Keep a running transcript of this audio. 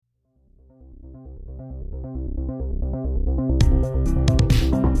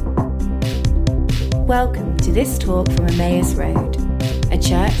Welcome to this talk from Emmaus Road, a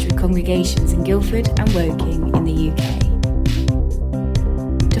church with congregations in Guildford and Woking in the UK.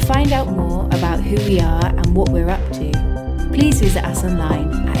 To find out more about who we are and what we're up to, please visit us online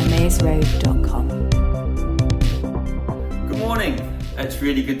at emmausroad.com. Good morning. It's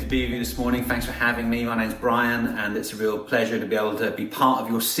really good to be with you this morning. Thanks for having me. My name's Brian, and it's a real pleasure to be able to be part of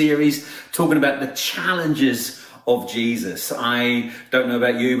your series talking about the challenges of Jesus. I don't know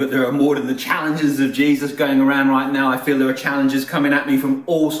about you, but there are more than the challenges of Jesus going around right now. I feel there are challenges coming at me from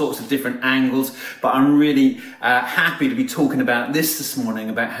all sorts of different angles, but I'm really happy to be talking about this morning,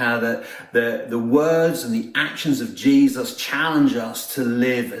 about how the words and the actions of Jesus challenge us to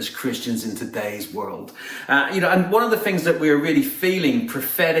live as Christians in today's world. And one of the things that we're really feeling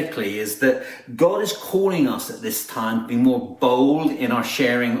prophetically is that God is calling us at this time to be more bold in our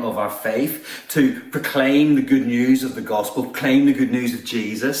sharing of our faith, to proclaim the good news of the gospel, claim the good news of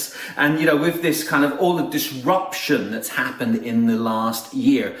Jesus. And, with this kind of all the disruption that's happened in the last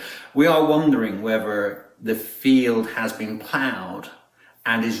year, we are wondering whether the field has been plowed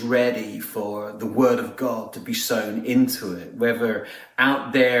and is ready for the word of God to be sown into it, whether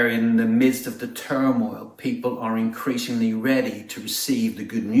out there in the midst of the turmoil, people are increasingly ready to receive the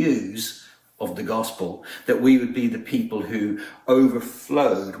good news of the gospel, that we would be the people who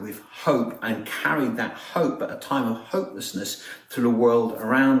overflowed with hope and carried that hope at a time of hopelessness to the world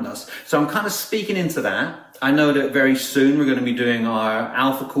around us. So I'm kind of speaking into that. I know that very soon we're going to be doing our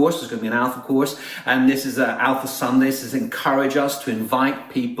Alpha course. There's going to be an Alpha course, and this is Alpha Sunday. This is encourage us to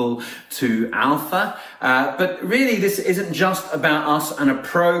invite people to Alpha. But really, this isn't just about us and a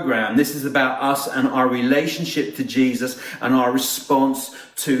program. This is about us and our relationship to Jesus and our response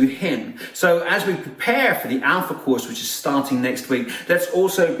to him. So as we prepare for the Alpha course, which is starting next week, let's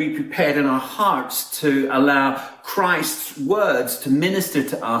also be prepared in our hearts to allow Christ's words to minister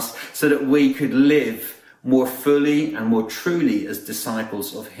to us so that we could live more fully and more truly as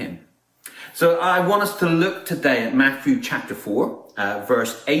disciples of him. So I want us to look today at Matthew chapter 4,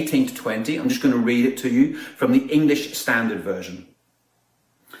 verse 18 to 20. I'm just going to read it to you from the English Standard Version.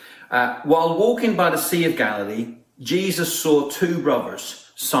 While walking by the Sea of Galilee, Jesus saw two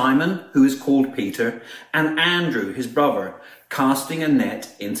brothers, Simon, who is called Peter, and Andrew, his brother, casting a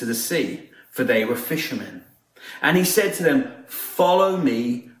net into the sea, for they were fishermen. And he said to them, "Follow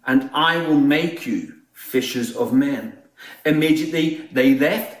me, and I will make you fishers of men." Immediately they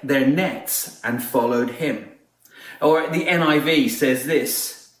left their nets and followed him. Or the NIV says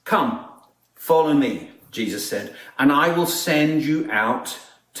this, "Come, follow me," Jesus said, "and I will send you out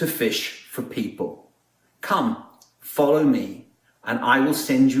to fish for people." Come, follow me, and I will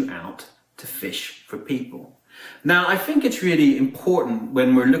send you out to fish for people. Now, I think it's really important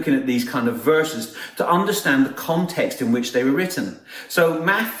when we're looking at these kind of verses to understand the context in which they were written. So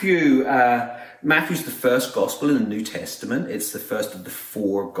Matthew's the first gospel in the New Testament. It's the first of the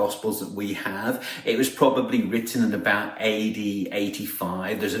four gospels that we have. It was probably written in about AD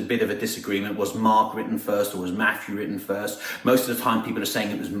 85. There's a bit of a disagreement. Was Mark written first or was Matthew written first? Most of the time people are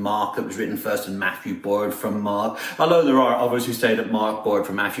saying it was Mark that was written first and Matthew borrowed from Mark. Although there are others who say that Mark borrowed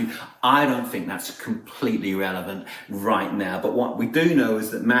from Matthew. I don't think that's completely relevant right now. But what we do know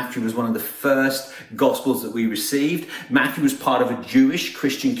is that Matthew was one of the first gospels that we received. Matthew was part of a Jewish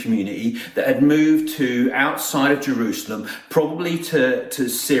Christian community that had moved to outside of Jerusalem, probably to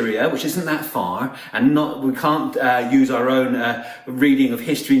Syria, which isn't that far, and we can't use our own reading of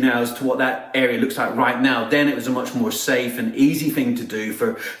history now as to what that area looks like right now. Then it was a much more safe and easy thing to do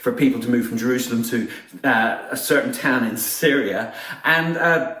for people to move from Jerusalem to a certain town in Syria.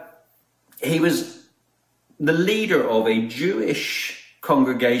 And he was the leader of a Jewish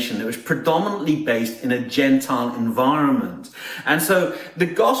congregation that was predominantly based in a Gentile environment. And so the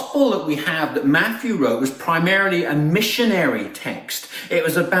gospel that we have that Matthew wrote was primarily a missionary text. It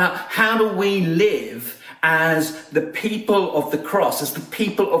was about how do we live as the people of the cross, as the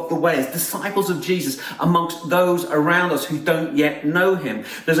people of the way, as disciples of Jesus amongst those around us who don't yet know him.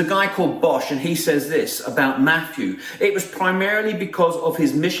 There's a guy called Bosch, and he says this about Matthew. It was primarily because of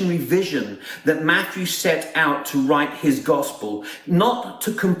his missionary vision that Matthew set out to write his gospel, not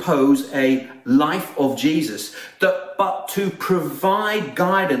to compose a life of Jesus, but to provide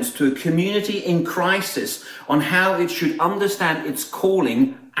guidance to a community in crisis on how it should understand its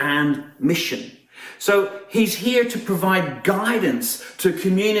calling and mission. So he's here to provide guidance to a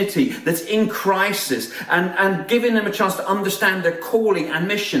community that's in crisis and giving them a chance to understand their calling and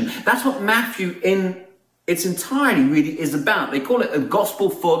mission. That's what Matthew in its entirety really is about. They call it a gospel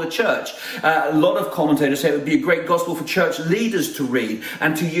for the church. A lot of commentators say it would be a great gospel for church leaders to read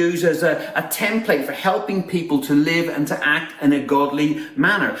and to use as a template for helping people to live and to act in a godly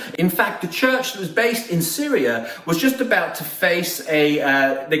manner. In fact, the church that was based in Syria was just about to face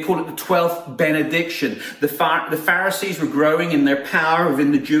they call it the 12th benediction. The Pharisees were growing in their power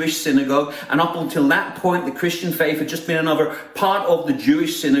within the Jewish synagogue, and up until that point, the Christian faith had just been another part of the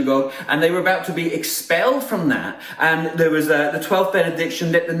Jewish synagogue, and they were about to be expelled from that. And there was the 12th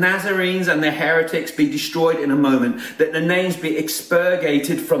benediction that the Nazarenes and the heretics be destroyed in a moment, that the names be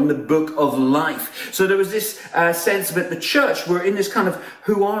expurgated from the book of life. So there was this sense that the church were in this kind of,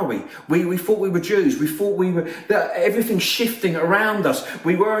 who are we? We thought we were Jews. We thought we were, that everything's shifting around us.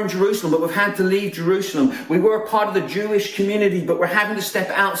 We were in Jerusalem, but we've had to leave Jerusalem. We were a part of the Jewish community, but we're having to step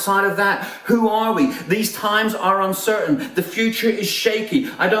outside of that. Who are we? These times are uncertain. The future is shaky.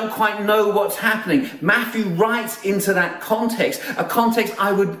 I don't quite know what's happening. Matthew writes into that context, a context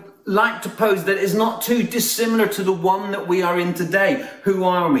I would like to pose that is not too dissimilar to the one that we are in today. Who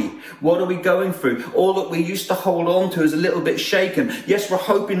are we? What are we going through? All that we used to hold on to is a little bit shaken. Yes, we're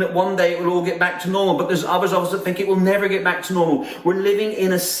hoping that one day it will all get back to normal, but there's others of us that think it will never get back to normal. We're living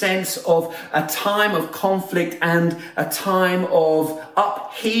in a sense of a time of conflict and a time of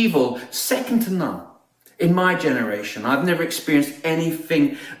upheaval, second to none. In my generation, I've never experienced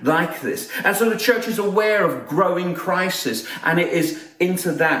anything like this. And so the church is aware of growing crisis, and it is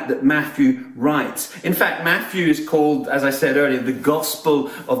into that Matthew writes. In fact, Matthew is called, as I said earlier, the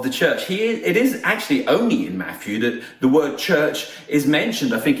gospel of the church. It is actually only in Matthew that the word church is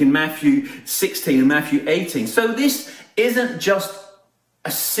mentioned, I think in Matthew 16 and Matthew 18. So this isn't just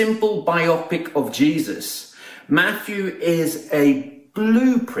a simple biopic of Jesus. Matthew is a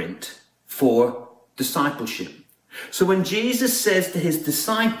blueprint for discipleship. So when Jesus says to his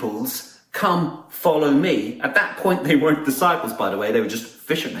disciples, come follow me, at that point they weren't disciples, by the way, they were just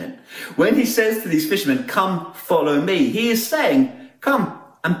fishermen. When he says to these fishermen, come follow me, he is saying, come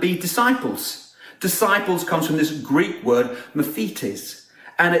and be disciples. Disciples comes from this Greek word mephites,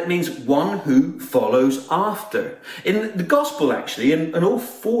 and it means one who follows after. In the gospel, actually, in all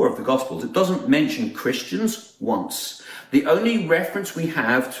four of the gospels, it doesn't mention Christians once. The only reference we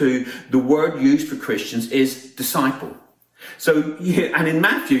have to the word used for Christians is disciple. So, and in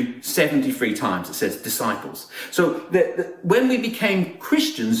Matthew, 73 times it says disciples. So when we became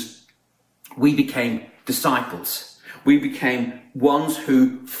Christians, we became disciples. We became ones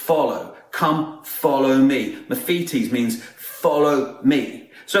who follow. Come follow me. Mephites means follow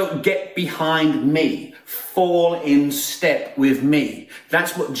me. So get behind me. Fall in step with me.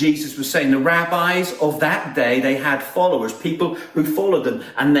 That's what Jesus was saying. The rabbis of that day, they had followers, people who followed them,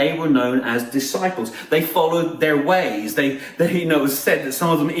 and they were known as disciples. They followed their ways. They it was said that some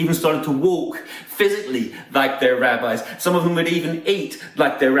of them even started to walk physically like their rabbis. Some of them would even eat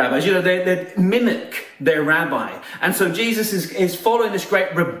like their rabbis. They'd mimic their rabbi. And so Jesus is following this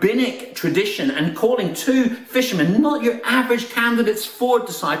great rabbinic tradition and calling two fishermen, not your average candidates for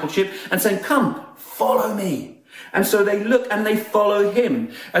discipleship, and saying, come, follow me. And so they look and they follow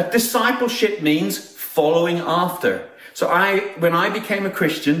him. Discipleship means following after. So when I became a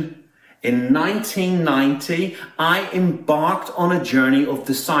Christian in 1990, I embarked on a journey of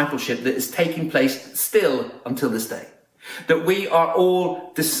discipleship that is taking place still until this day. That we are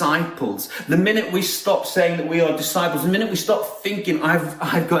all disciples. The minute we stop saying that we are disciples, the minute we stop thinking I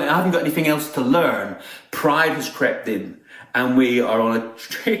haven't got anything else to learn, pride has crept in. And we are on a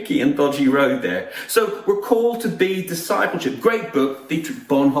tricky and dodgy road there. So we're called to be discipleship. Great book. Dietrich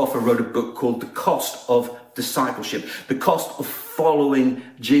Bonhoeffer wrote a book called The Cost of Discipleship. The Cost of Following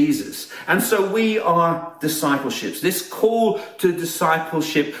Jesus. And so we are discipleships. This call to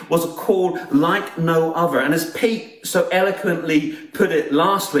discipleship was a call like no other. And as Pete so eloquently put it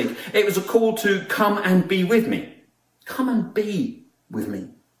last week, it was a call to come and be with me. Come and be with me.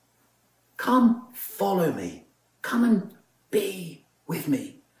 Come follow me. Come and be with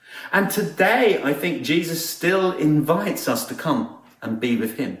me. And today, I think Jesus still invites us to come and be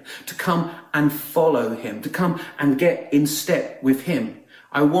with him, to come and follow him, to come and get in step with him.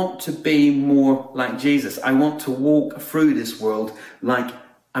 I want to be more like Jesus. I want to walk through this world like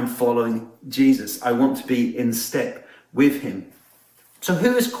I'm following Jesus. I want to be in step with him. So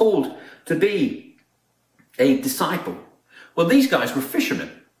who is called to be a disciple? Well, these guys were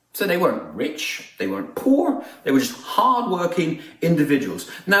fishermen. So they weren't rich, they weren't poor, they were just hard-working individuals.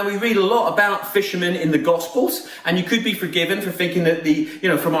 Now we read a lot about fishermen in the Gospels, and you could be forgiven for thinking that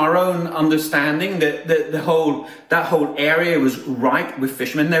from our own understanding that that whole area was ripe with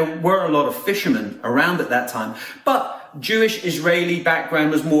fishermen. There were a lot of fishermen around at that time, but Jewish Israeli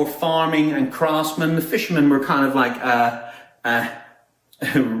background was more farming and craftsmen. The fishermen were kind of like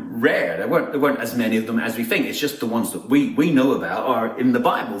rare. There weren't as many of them as we think. It's just the ones that we know about are in the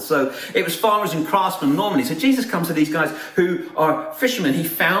Bible. So it was farmers and craftsmen normally. So Jesus comes to these guys who are fishermen. He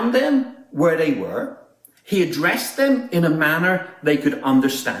found them where they were. He addressed them in a manner they could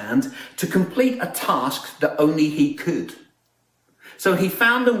understand to complete a task that only he could. So he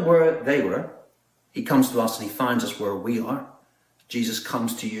found them where they were. He comes to us and he finds us where we are. Jesus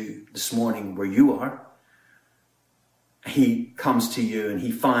comes to you this morning where you are. He comes to you and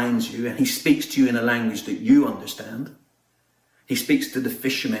he finds you and he speaks to you in a language that you understand. He speaks to the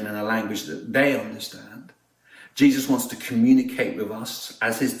fishermen in a language that they understand. Jesus wants to communicate with us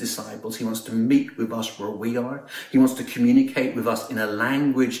as his disciples. He wants to meet with us where we are. He wants to communicate with us in a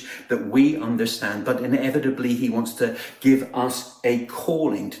language that we understand. But inevitably, he wants to give us a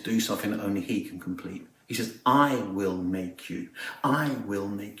calling to do something that only he can complete. He says, I will make you. I will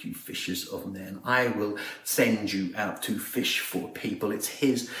make you fishers of men. I will send you out to fish for people. It's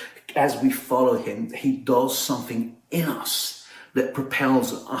his. As we follow him, he does something in us that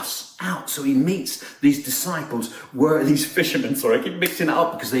propels us out. So he meets these disciples, these fishermen, I keep mixing it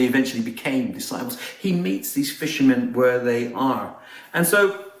up because they eventually became disciples. He meets these fishermen where they are. And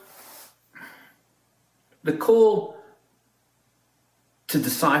so the call to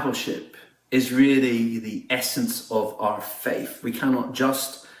discipleship is really the essence of our faith. We cannot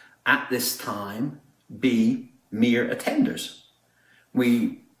just at this time be mere attenders.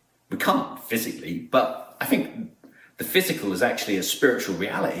 We can't physically, but I think the physical is actually a spiritual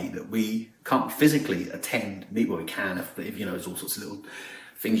reality that we can't physically attend. Well, we can if there's all sorts of little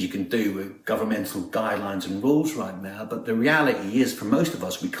things you can do with governmental guidelines and rules right now. But the reality is, for most of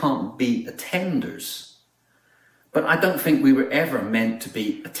us, we can't be attenders. But I don't think we were ever meant to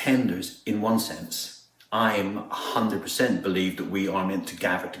be attenders in one sense. I'm 100% believe that we are meant to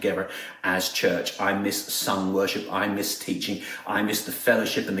gather together as church. I miss sung worship. I miss teaching. I miss the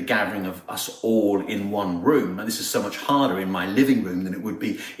fellowship and the gathering of us all in one room. And this is so much harder in my living room than it would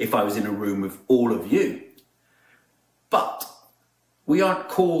be if I was in a room with all of you. But we aren't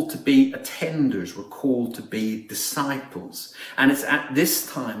called to be attenders. We're called to be disciples. And it's at this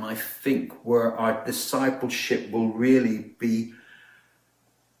time, I think, where our discipleship will really be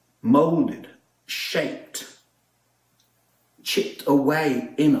molded, shaped, chipped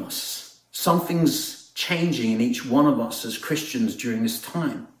away in us. Something's changing in each one of us as Christians during this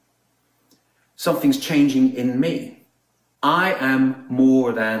time. Something's changing in me. I am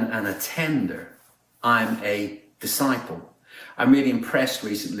more than an attender. I'm a disciple. I'm really impressed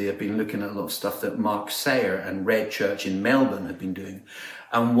recently. I've been looking at a lot of stuff that Mark Sayer and Red Church in Melbourne have been doing.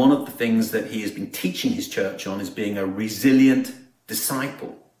 And one of the things that he has been teaching his church on is being a resilient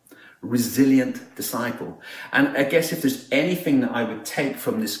disciple. Resilient disciple. And I guess if there's anything that I would take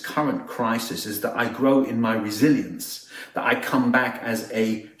from this current crisis is that I grow in my resilience, that I come back as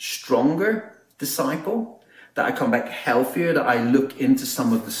a stronger disciple, that I come back healthier, that I look into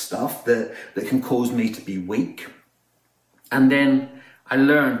some of the stuff that can cause me to be weak. And then I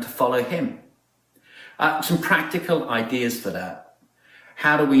learn to follow him. Some practical ideas for that.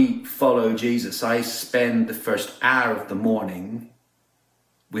 How do we follow Jesus? I spend the first hour of the morning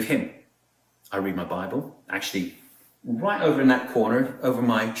with him. I read my Bible, actually right over in that corner, over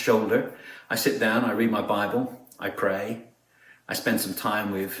my shoulder. I sit down, I read my Bible, I pray. I spend some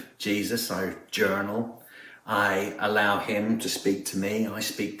time with Jesus, I journal. I allow him to speak to me, I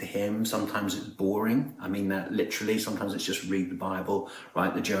speak to him. Sometimes it's boring. I mean that literally. Sometimes it's just read the Bible,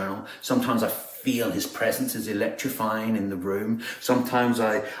 write the journal. Sometimes I feel his presence is electrifying in the room. Sometimes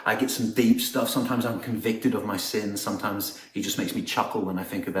I get some deep stuff. Sometimes I'm convicted of my sins. Sometimes he just makes me chuckle when I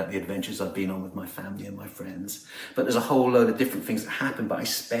think about the adventures I've been on with my family and my friends. But there's a whole load of different things that happen, but I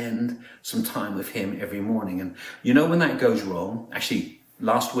spend some time with him every morning. And you know when that goes wrong? Actually,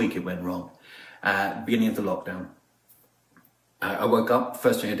 last week it went wrong. Beginning of the lockdown. I woke up,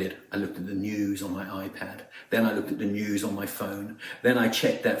 first thing I did, I looked at the news on my iPad. Then I looked at the news on my phone. Then I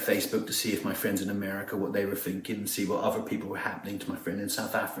checked that Facebook to see if my friends in America, what they were thinking, and see what other people were happening to my friend in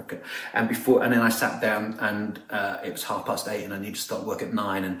South Africa. And then I sat down and it was 8:30 and I needed to start work at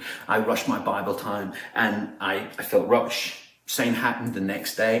 9 and I rushed my Bible time and I felt rubbish. Same happened the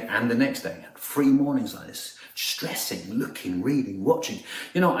next day and the next day. 3 mornings like this. Stressing, looking, reading, watching.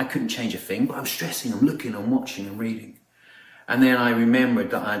 I couldn't change a thing, but I'm stressing, I'm looking, I'm watching and reading. And then I remembered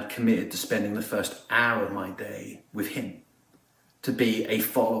that I'd committed to spending the first hour of my day with him, to be a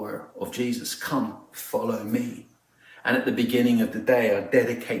follower of Jesus. Come, follow me. And at the beginning of the day, I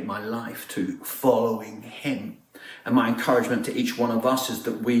dedicate my life to following him. And my encouragement to each one of us is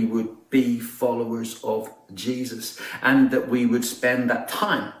that we would be followers of Jesus, and that we would spend that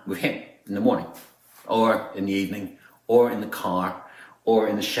time with him in the morning, or in the evening, or in the car, or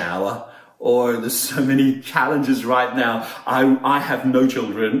in the shower. Or there's so many challenges right now. I have no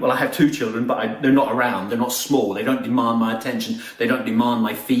children. Well, I have 2 children, but they're not around. They're not small. They don't demand my attention. They don't demand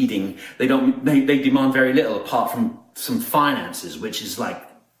my feeding. They demand very little apart from some finances, which is like,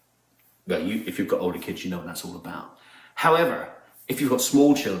 well, if you've got older kids, you know what that's all about. However, if you've got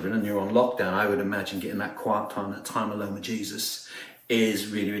small children and you're on lockdown, I would imagine getting that quiet time, that time alone with Jesus, is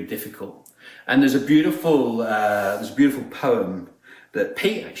really, really difficult. And there's a beautiful poem that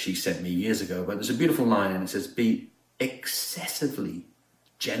Pete actually sent me years ago, but there's a beautiful line and it says, be excessively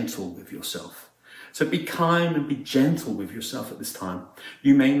gentle with yourself. So be kind and be gentle with yourself at this time.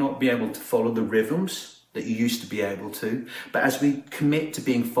 You may not be able to follow the rhythms that you used to be able to, but as we commit to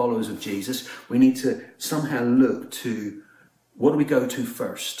being followers of Jesus, we need to somehow look to, what do we go to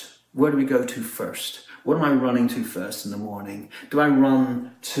first? Where do we go to first? What am I running to first in the morning? Do I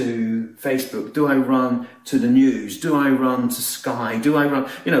run to Facebook? Do I run to the news? Do I run to Sky? Do I run,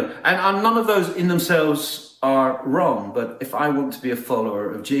 and none of those in themselves are wrong. But if I want to be a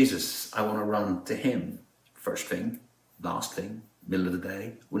follower of Jesus, I want to run to him. First thing, last thing, middle of the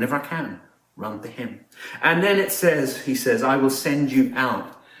day, whenever I can, run to him. And then he says, I will send you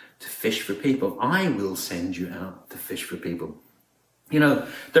out to fish for people. I will send you out to fish for people. There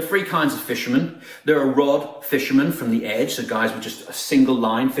are 3 kinds of fishermen. There are rod fishermen from the edge, so guys with just a single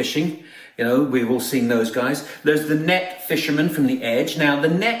line fishing. We've all seen those guys. There's the net fishermen from the edge. Now, the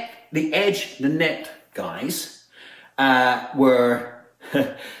net guys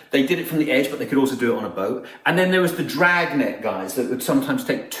they did it from the edge, but they could also do it on a boat. And then there was the drag net guys that would sometimes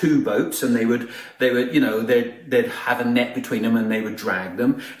take 2 boats, and they'd have a net between them and they would drag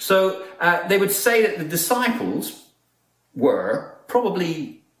them. So they would say that the disciples were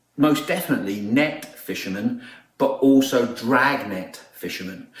probably most definitely net fishermen, but also dragnet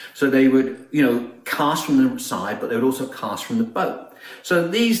fishermen. So they would, cast from the side, but they would also cast from the boat. So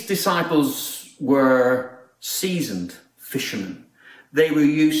these disciples were seasoned fishermen. They were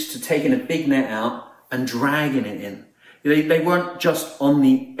used to taking a big net out and dragging it in. They weren't just on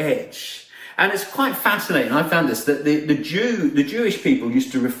the edge. And it's quite fascinating. I found this, that the Jewish people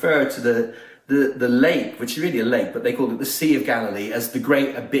used to refer to the lake, which is really a lake, but they called it the Sea of Galilee, as the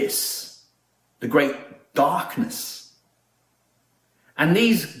great abyss, the great darkness. And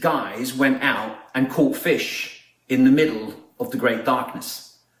these guys went out and caught fish in the middle of the great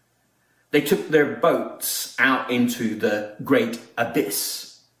darkness. They took their boats out into the great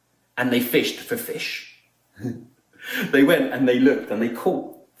abyss and they fished for fish. They went and they looked and they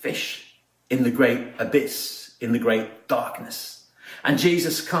caught fish in the great abyss, in the great darkness. And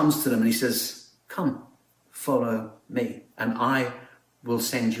Jesus comes to them and he says, come, follow me, and I will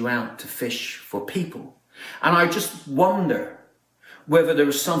send you out to fish for people. And I just wonder whether there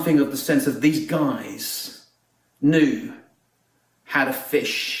was something of the sense of these guys knew how to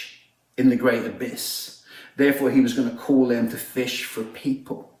fish in the great abyss. Therefore, he was going to call them to fish for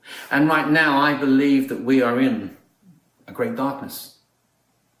people. And right now, I believe that we are in a great darkness.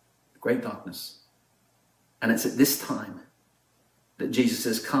 Great darkness. And it's at this time that Jesus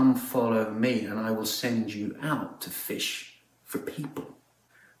says, come follow me and I will send you out to fish for people.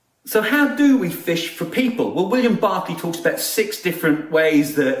 So how do we fish for people? Well, William Barclay talks about 6 different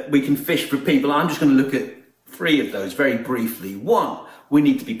ways that we can fish for people. I'm just going to look at 3 of those very briefly. 1, we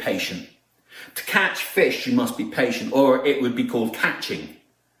need to be patient. To catch fish, you must be patient, or it would be called catching.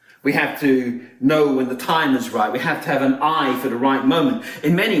 We have to know when the time is right. We have to have an eye for the right moment.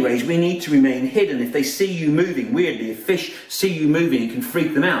 In many ways, we need to remain hidden. If they see you moving, weirdly, if fish see you moving, it can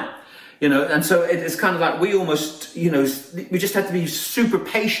freak them out. And so it's kind of like we almost, we just have to be super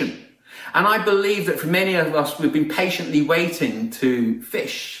patient. And I believe that for many of us, we've been patiently waiting to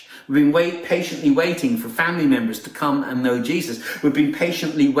fish. We've been patiently waiting for family members to come and know Jesus. We've been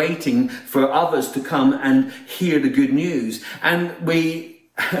patiently waiting for others to come and hear the good news. And we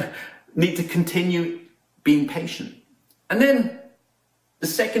need to continue being patient. And then the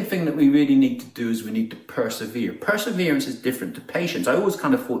second thing that we really need to do is we need to persevere. Perseverance is different to patience. I always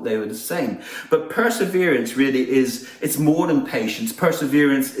kind of thought they were the same. But perseverance really it's more than patience.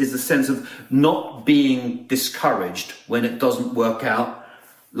 Perseverance is the sense of not being discouraged when it doesn't work out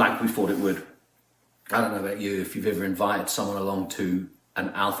like we thought it would. I don't know about you, if you've ever invited someone along to an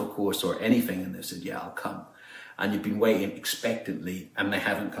Alpha course or anything and they said, yeah, I'll come. And you've been waiting expectantly and they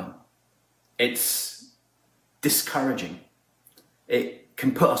haven't come. It's discouraging. It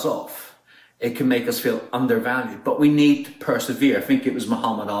can put us off. It can make us feel undervalued, but we need to persevere. I think it was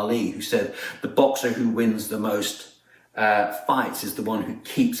Muhammad Ali who said, the boxer who wins the most fights is the one who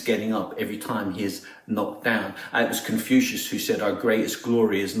keeps getting up every time he is knocked down. It was Confucius who said, our greatest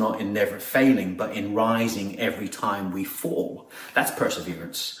glory is not in never failing, but in rising every time we fall. That's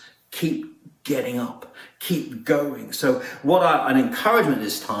perseverance. Keep getting up, keep going. So an encouragement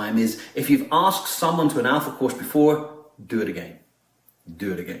this time is, if you've asked someone to an Alpha course before, do it again.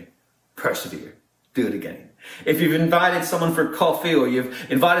 Do it again. Persevere. Do it again. If you've invited someone for coffee, or you've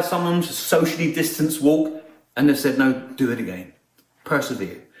invited someone to socially distance walk and they've said no, do it again.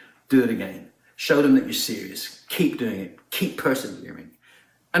 Persevere. Do it again. Show them that you're serious. Keep doing it. Keep persevering.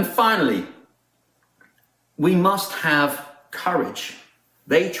 And finally, we must have courage.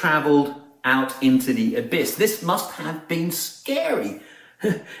 They traveled out into the abyss. This must have been scary.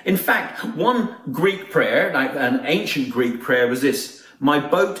 In fact, one Greek prayer, like an ancient Greek prayer, was this: my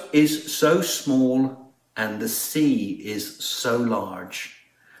boat is so small and the sea is so large.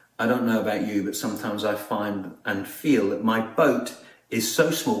 I don't know about you, but sometimes I find and feel that my boat is so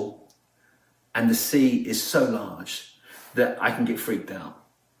small and the sea is so large that I can get freaked out.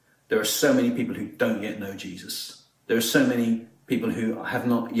 There are so many people who don't yet know Jesus. There are so many people who have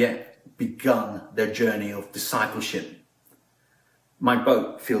not yet begun their journey of discipleship. My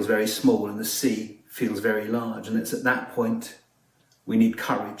boat feels very small and the sea feels very large. And it's at that point we need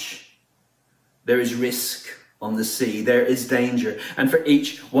courage. There is risk on the sea. There is danger. And for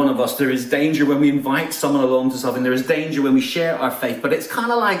each one of us, there is danger when we invite someone along to something. There is danger when we share our faith, but it's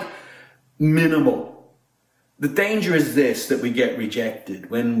kind of like minimal. The danger is this, that we get rejected.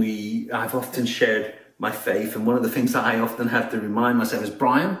 I've often shared my faith, and one of the things that I often have to remind myself is,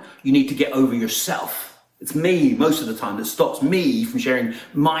 Brian, you need to get over yourself. It's me, most of the time, that stops me from sharing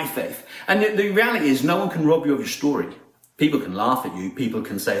my faith. And the reality is, no one can rob you of your story. People can laugh at you. People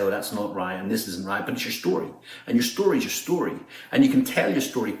can say, oh, that's not right and this isn't right, but it's your story. And your story is your story. And you can tell your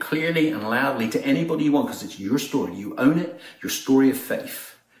story clearly and loudly to anybody you want, because it's your story. You own it, your story of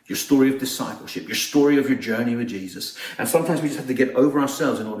faith, your story of discipleship, your story of your journey with Jesus. And sometimes we just have to get over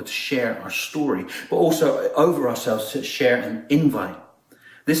ourselves in order to share our story, but also over ourselves to share an invite.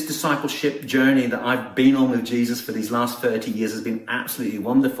 This discipleship journey that I've been on with Jesus for these last 30 years has been absolutely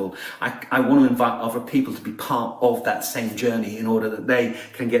wonderful. I want to invite other people to be part of that same journey in order that they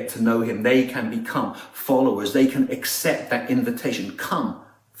can get to know him. They can become followers. They can accept that invitation. Come,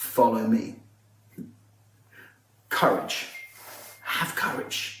 follow me. Courage. Have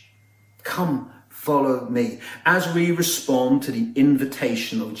courage. Come, follow me. As we respond to the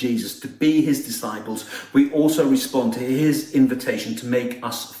invitation of Jesus to be his disciples, we also respond to his invitation to make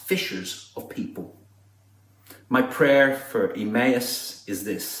us fishers of people. My prayer for Emmaus is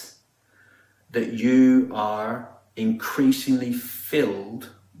this: that you are increasingly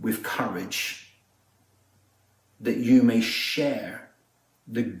filled with courage, that you may share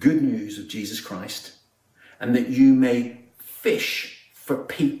the good news of Jesus Christ, and that you may fish for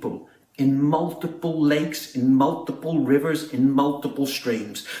people in multiple lakes, in multiple rivers, in multiple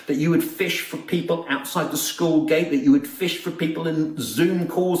streams. That you would fish for people outside the school gate, that you would fish for people in Zoom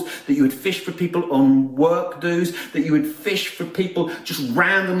calls, that you would fish for people on work dues, that you would fish for people just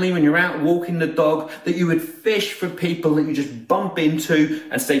randomly when you're out walking the dog, that you would fish for people that you just bump into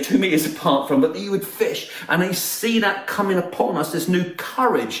and stay 2 meters apart from, but that you would fish. And I see that coming upon us, this new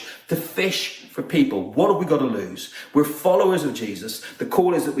courage to fish for people. What have we got to lose? We're followers of Jesus. The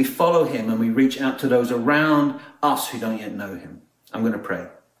call is that we follow him and we reach out to those around us who don't yet know him. I'm going to pray.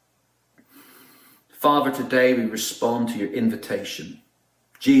 Father, today we respond to your invitation.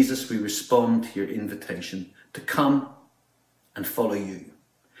 Jesus, we respond to your invitation to come and follow you.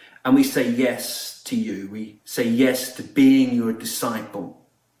 And we say yes to you. We say yes to being your disciple.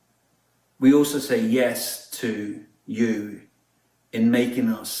 We also say yes to you in making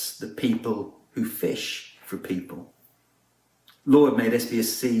us the people who fish for people. Lord, may this be a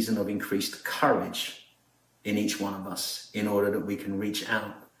season of increased courage in each one of us in order that we can reach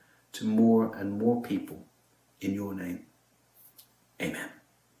out to more and more people in your name. Amen.